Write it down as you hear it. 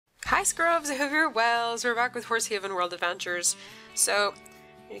Hi Scrubs, I hope you're well. So we're back with Horsehaven World Adventures. So,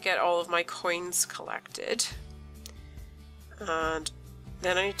 I need to get all of my coins collected. And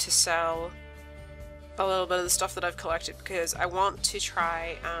then I need to sell a little bit of the stuff that I've collected because I want to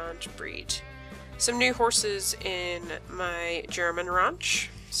try and breed some new horses in my German ranch.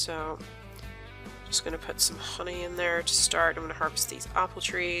 So, just going to put some honey in there to start. I'm going to harvest these apple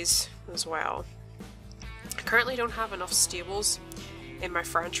trees as well. I currently don't have enough stables in my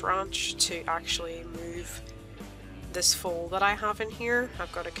French ranch to actually move this foal that I have in here.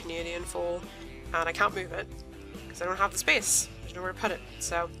 I've got a Canadian foal and I can't move it because I don't have the space. There's nowhere to put it.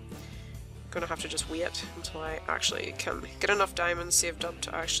 So I'm going to have to just wait until I actually can get enough diamonds saved up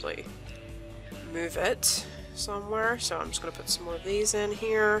to actually move it somewhere. So I'm just going to put some more of these in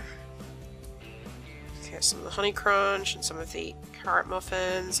here. Okay, some of the honey crunch and some of the carrot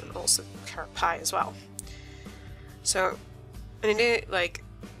muffins and also carrot pie as well. So I need to like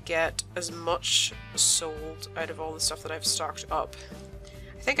get as much sold out of all the stuff that I've stocked up.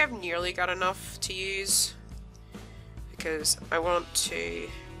 I think I've nearly got enough to use because I want to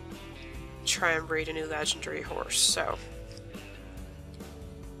try and breed a new legendary horse. So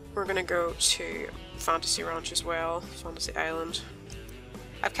we're gonna go to Fantasy Ranch as well, Fantasy Island.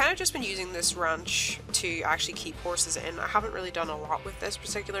 I've kind of just been using this ranch to actually keep horses in. I haven't really done a lot with this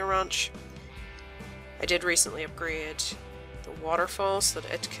particular ranch. I did recently upgrade the waterfall so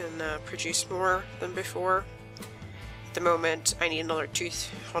that it can produce more than before. At the moment I need another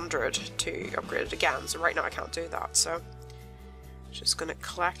 200 to upgrade it again, so right now I can't do that, so I'm just going to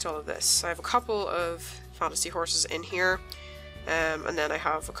collect all of this. So I have a couple of fantasy horses in here, and then I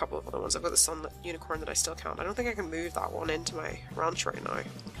have a couple of other ones. I've got the Sunlit Unicorn that I still can't. I don't think I can move that one into my ranch right now.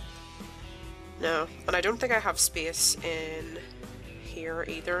 No, and I don't think I have space in here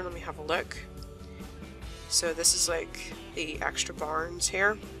either. Let me have a look. So this is like the extra barns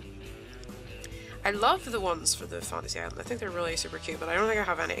here. I love the ones for the Fantasy Island. I think they're really super cute, but I don't think I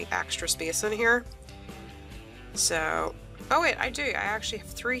have any extra space in here. So, oh wait, I do. I actually have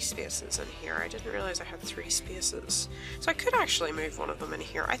 3 spaces in here. I didn't realize I had 3 spaces. So I could actually move one of them in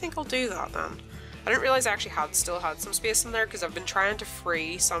here. I think I'll do that then. I didn't realize I actually still had some space in there because I've been trying to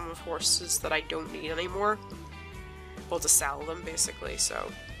free some of horses that I don't need anymore. Well, to sell them basically,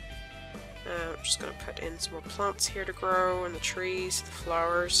 so. I'm just going to put in some more plants here to grow, and the trees, the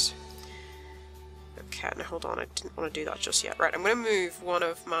flowers. Okay, now hold on, I didn't want to do that just yet. Right, I'm going to move one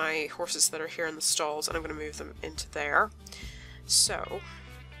of my horses that are here in the stalls, and I'm going to move them into there. So,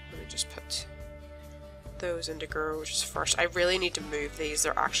 let me just put those into garage first. I really need to move these.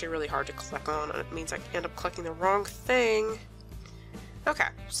 They're actually really hard to click on, and it means I end up clicking the wrong thing. Okay,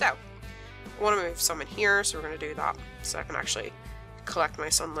 so, I want to move some in here, so we're going to do that, so I can actually collect my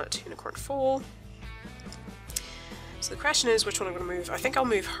Sunlit Unicorn foal. So the question is which one I'm going to move. I think I'll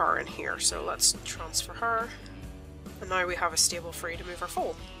move her in here, so let's transfer her. And now we have a stable free to move our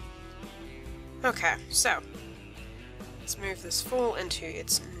foal. Okay, so let's move this foal into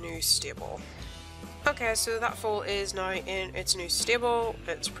its new stable. Okay, so that foal is now in its new stable.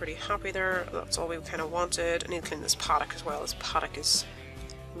 It's pretty happy there. That's all we kind of wanted. I need to clean this paddock as well. This paddock is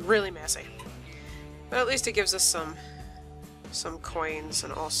really messy. But at least it gives us some coins,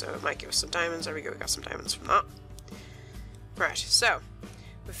 and also it might give us some diamonds. There we go, we got some diamonds from that. Right, so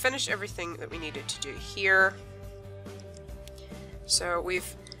we've finished everything that we needed to do here. So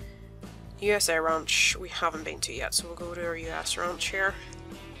we've USA ranch we haven't been to yet, so we'll go to our US ranch here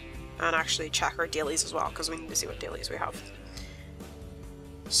and actually check our dailies as well, because we need to see what dailies we have.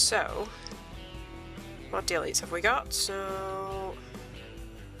 So what dailies have we got? So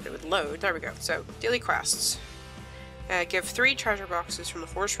it would load. There we go. So daily quests. Give 3 treasure boxes from the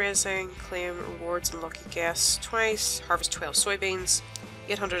horse racing, claim rewards and lucky guess twice, harvest 12 soybeans,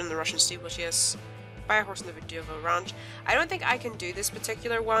 800 in the Russian stable chase, buy a horse in the Deauville ranch. I don't think I can do this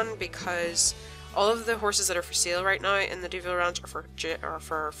particular one because all of the horses that are for sale right now in the Deauville ranch are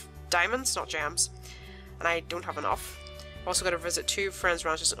for diamonds, not gems, and I don't have enough. I've also got to visit 2 friends'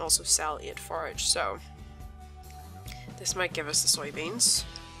 ranches and also sell 8 forage, so this might give us the soybeans.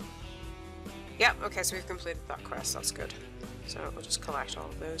 Yep, okay, so we've completed that quest, that's good. So we'll just collect all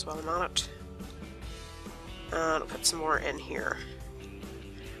of those while I'm on it. And I'll put some more in here.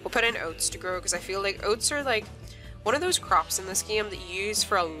 We'll put in oats to grow, because I feel like oats are like one of those crops in this game that you use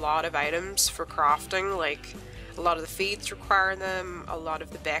for a lot of items for crafting. Like, a lot of the feeds require them, a lot of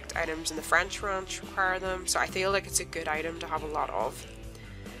the baked items in the French ranch require them, so I feel like it's a good item to have a lot of.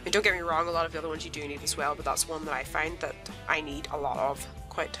 I mean, don't get me wrong, a lot of the other ones you do need as well, but that's one that I find that I need a lot of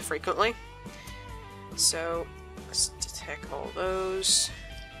quite frequently. So, let's take all those.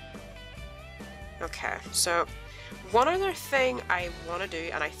 Okay, so one other thing I want to do,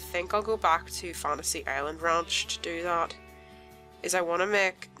 and I think I'll go back to Fantasy Island Ranch to do that, is I want to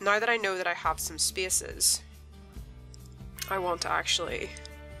make, now that I know that I have some spaces, I want to actually,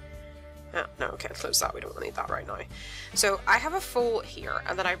 oh, no, okay, close that, we don't need that right now. So I have a foal here,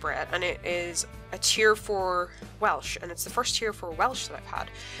 and that I bred, and it is a tier 4 Welsh, and it's the first tier 4 Welsh that I've had.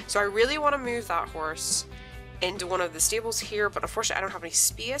 So I really want to move that horse into one of the stables here, but unfortunately I don't have any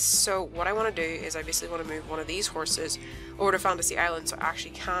space, so what I want to do is I basically want to move one of these horses over to Fantasy Island so I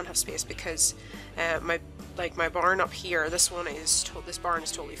actually can have space, because my barn up here, this barn is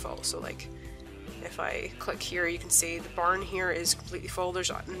totally full. So like if I click here, you can see the barn here is completely full.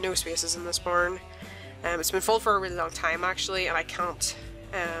 There's no spaces in this barn. It's been full for a really long time actually, and I can't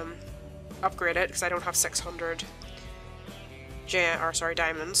upgrade it because I don't have 600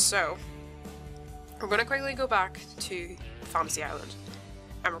 diamonds. So we're going to quickly go back to Fantasy Island,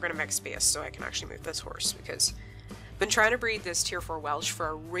 and we're going to make space so I can actually move this horse, because I've been trying to breed this tier 4 Welsh for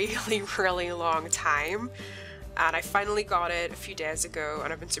a really, really long time, and I finally got it a few days ago,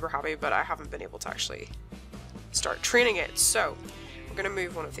 and I've been super happy, but I haven't been able to actually start training it. So we're going to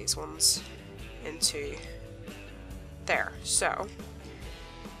move one of these ones into there. So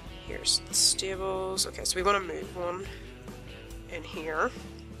here's the stables. Okay, so we want to move one in here.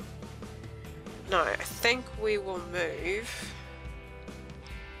 Now, I think we will move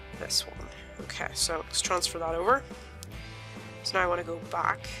this one. Okay, so let's transfer that over. So now I want to go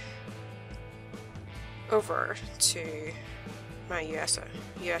back over to my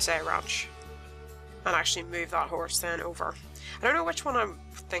USA ranch and actually move that horse then over. I don't know which one I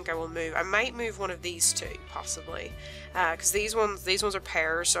think I will move. I might move one of these two, possibly, because these ones are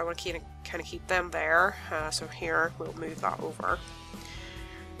pairs, so I want to kind of keep them there. So here we'll move that over.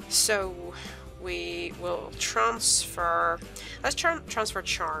 So we will transfer, let's transfer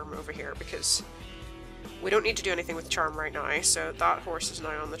Charm over here, because we don't need to do anything with Charm right now. So that horse is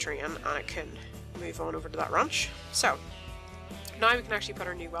now on the train, and it can move on over to that ranch. So now we can actually put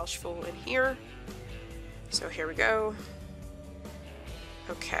our new Welsh foal in here. So here we go.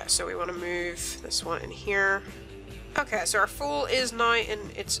 Okay, so we want to move this one in here. Okay, so our foal is now in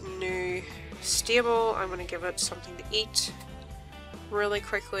its new stable. I'm going to give it something to eat really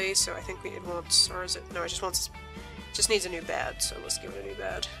quickly. So I think it wants, or is it, no, it just needs a new bed. So let's give it a new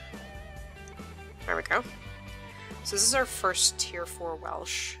bed. There we go. So this is our first tier 4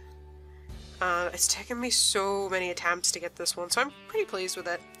 Welsh. It's taken me so many attempts to get this one, so I'm pretty pleased with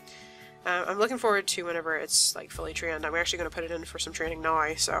it. I'm looking forward to whenever it's like fully trained. I'm actually going to put it in for some training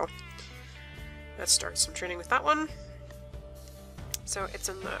now, so let's start some training with that one. So it's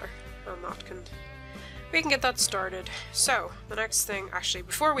in there, and we can get that started. So the next thing, actually,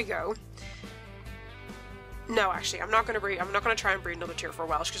 before we go, no, actually, I'm not going to try and breed another tier 4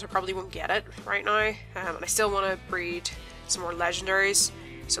 Welsh because I probably won't get it right now, and I still want to breed some more legendaries.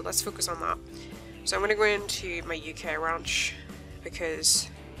 So let's focus on that. So I'm going to go into my UK ranch, because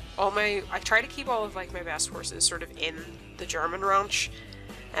I try to keep all of like my best horses sort of in the German ranch,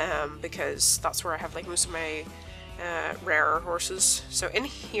 because that's where I have like most of my rarer horses. So in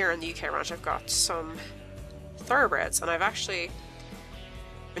here in the UK ranch I've got some thoroughbreds, and I've actually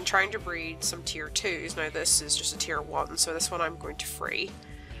been trying to breed some tier 2s. Now this is just a tier 1, so this one I'm going to free.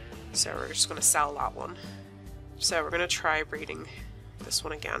 So we're just going to sell that one. So we're going to try breeding this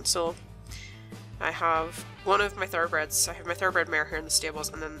one again. So I have one of my thoroughbreds. I have my thoroughbred mare here in the stables,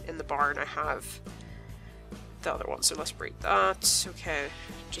 and then in the barn I have the other one. So let's breed that. Okay,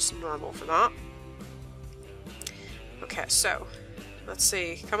 just normal for that. Okay, so let's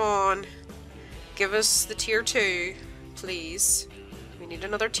see. Come on, give us the tier 2, please. We need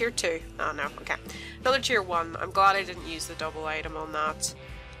another tier 2. Oh no, okay. Another tier 1. I'm glad I didn't use the double item on that,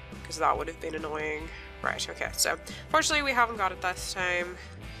 because that would have been annoying. Right, okay, so fortunately we haven't got it this time.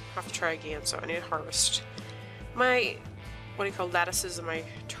 Have to try again, so I need to harvest my, lettuces and my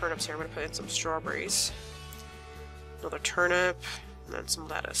turnips here. I'm going to put in some strawberries. Another turnip, and then some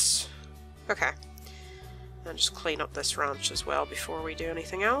lettuce. Okay. And just clean up this ranch as well before we do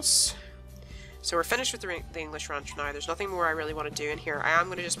anything else. So we're finished with the English ranch now. There's nothing more I really want to do in here. I am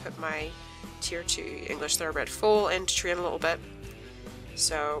going to just put my tier 2 English thoroughbred foal in to train a little bit.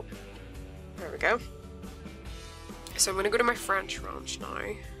 So there we go. So I'm going to go to my French ranch now,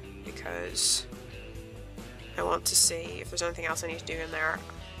 because I want to see if there's anything else I need to do in there.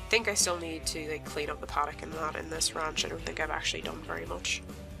 I think I still need to like clean up the paddock and that in this ranch. I don't think I've actually done very much.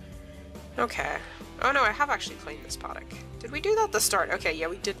 Okay. Oh no, I have actually cleaned this paddock. Did we do that at the start? Okay, yeah,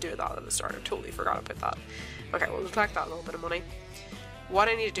 we did do that at the start. I totally forgot to put that. Okay, well, we'll collect that little bit of money. What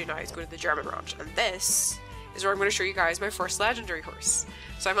I need to do now is go to the German ranch, and this is where I'm going to show you guys my first legendary horse.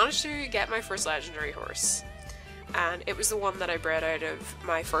 So I managed to get my first legendary horse. and it was the one that I bred out of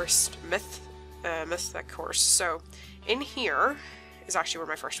my first mythic horse. So in here is actually where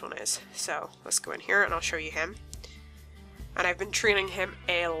my first one is. So let's go in here and I'll show you him. And I've been training him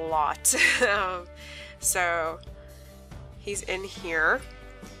a lot. So he's in here,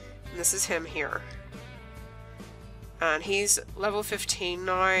 and this is him here. And he's level 15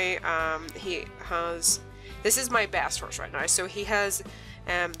 now. This is my best horse right now. So he has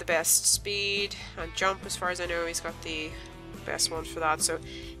the best speed and jump as far as I know. He's got the best ones for that. So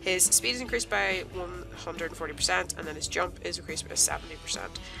his speed is increased by 140%, and then his jump is increased by 70%.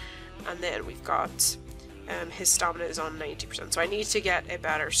 And then we've got his stamina is on 90%. So I need to get a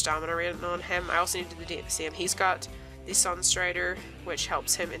better stamina rating on him. I also need to do the same. He's got the Sun Strider, which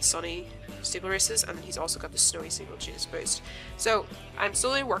helps him in sunny steeple races, and he's also got the Snowy Steeplechase boost. So I'm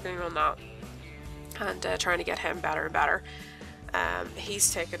slowly working on that and trying to get him better and better.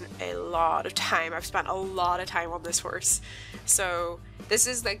 He's taken a lot of time. I've spent a lot of time on this horse. So this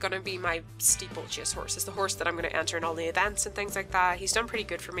is like going to be my steeplechase horse. It's the horse that I'm going to enter in all the events and things like that. He's done pretty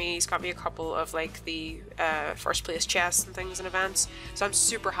good for me. He's got me a couple of like the first place chests and things and events. So I'm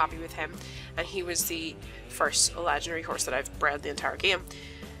super happy with him. And he was the first legendary horse that I've bred the entire game.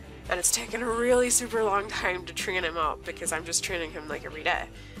 And it's taken a really super long time to train him up because I'm just training him like every day.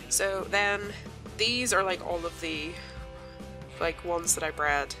 So then these are like all of the like ones that I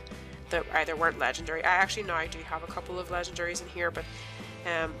bred that either weren't legendary. I actually now do have a couple of legendaries in here, but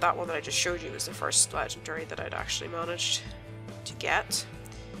that one that I just showed you was the first legendary that I'd actually managed to get.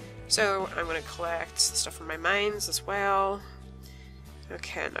 So I'm going to collect stuff from my mines as well.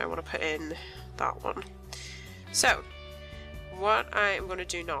 Okay, and I want to put in that one. So what I'm going to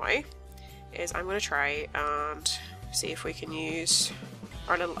do now is I'm going to try and see if we can use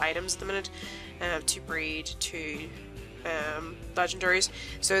our little items at the minute to breed to legendaries.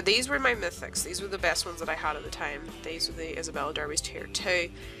 So these were my mythics. These were the best ones that I had at the time. These were the Isabella Derby's tier 2.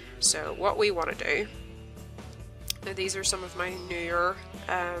 So what we want to do, now these are some of my newer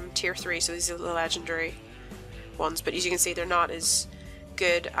tier 3, so these are the legendary ones, but as you can see they're not as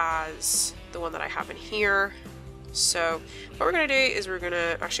good as the one that I have in here. So what we're going to do is we're going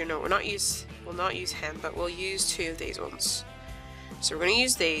to, actually no, we'll not use him, but we'll use 2 of these ones. So we're going to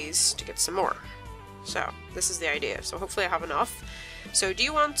use these to get some more. So this is the idea. So hopefully I have enough. So do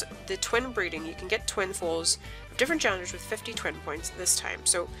you want the twin breeding? You can get twin foals of different genders with 50 twin points this time.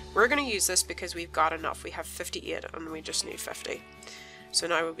 So we're going to use this because we've got enough. We have 58 and we just need 50. So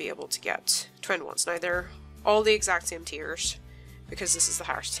now we'll be able to get twin ones. Now they're all the exact same tiers because this is the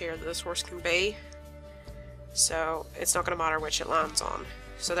highest tier that this horse can be. So it's not going to matter which it lands on.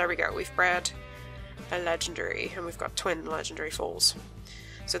 So there we go. We've bred a legendary and we've got twin legendary foals.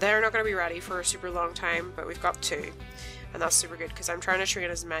 So they're not going to be ready for a super long time, but we've got 2. And that's super good because I'm trying to train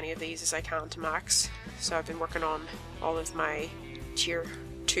as many of these as I can to max. So I've been working on all of my tier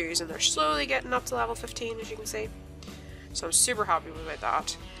 2s and they're slowly getting up to level 15, as you can see. So I'm super happy with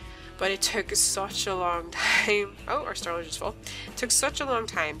that. But it took such a long time. Oh, our Starlight is full. It took such a long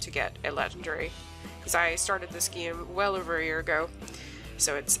time to get a legendary because I started this game well over a year ago.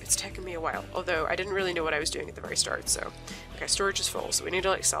 So it's taken me a while, although I didn't really know what I was doing at the very start. So okay, storage is full, so we need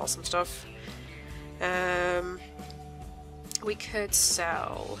to like sell some stuff. We could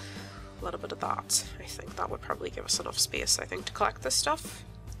sell a little bit of that. I think that would probably give us enough space, I think, to collect this stuff.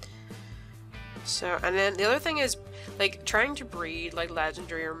 So, and then the other thing is, like, trying to breed like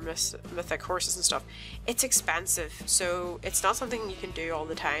legendary or mythic horses and stuff, it's expensive, so it's not something you can do all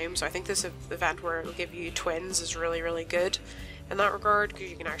the time. So I think this event where it'll give you twins is really, really good in that regard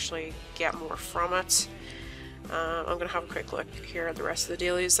because you can actually get more from it. I'm going to have a quick look here at the rest of the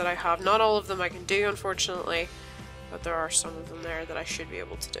dailies that I have. Not all of them I can do, unfortunately, but there are some of them there that I should be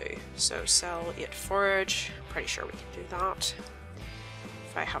able to do. So sell 8 forage, pretty sure we can do that.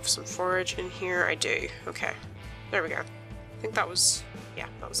 If I have some forage in here, I do. Okay, there we go. I think that was, yeah,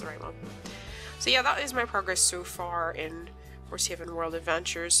 that was the right one. So yeah, that is my progress so far in Horsehaven World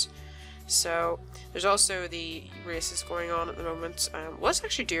Adventures. So there's also the races going on at the moment. Let's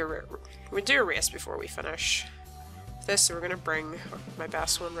actually do a race before we finish this. So we're going to bring my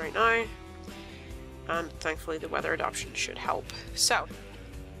best one right now, and thankfully the weather adaptation should help. So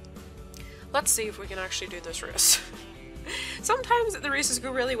let's see if we can actually do this race. Sometimes the races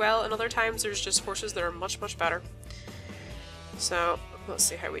go really well, and other times there's just horses that are much better. So let's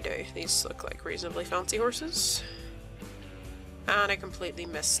see how we do. These look like reasonably fancy horses. And I completely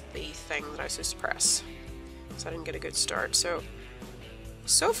missed the thing that I was supposed to press, so I didn't get a good start.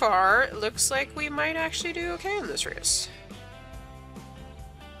 So far, it looks like we might actually do okay in this race.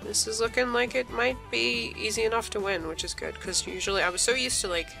 This is looking like it might be easy enough to win, which is good, because usually I was so used to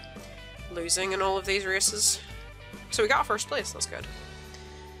like losing in all of these races So we got first place, that's good.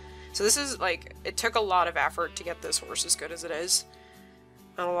 So this is like, it took a lot of effort to get this horse as good as it is.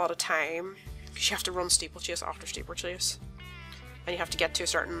 And a lot of time, because you have to run steeplechase after steeplechase. And you have to get to a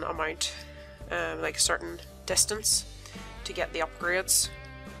certain amount, like a certain distance, to get the upgrades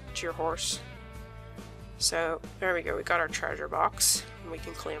to your horse. So there we go, we got our treasure box, and we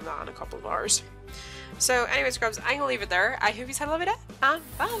can claim that in a couple of hours. So anyways, Grubs, I'm going to leave it there. I hope you had a lovely day, and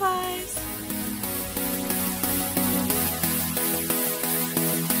bye-bye!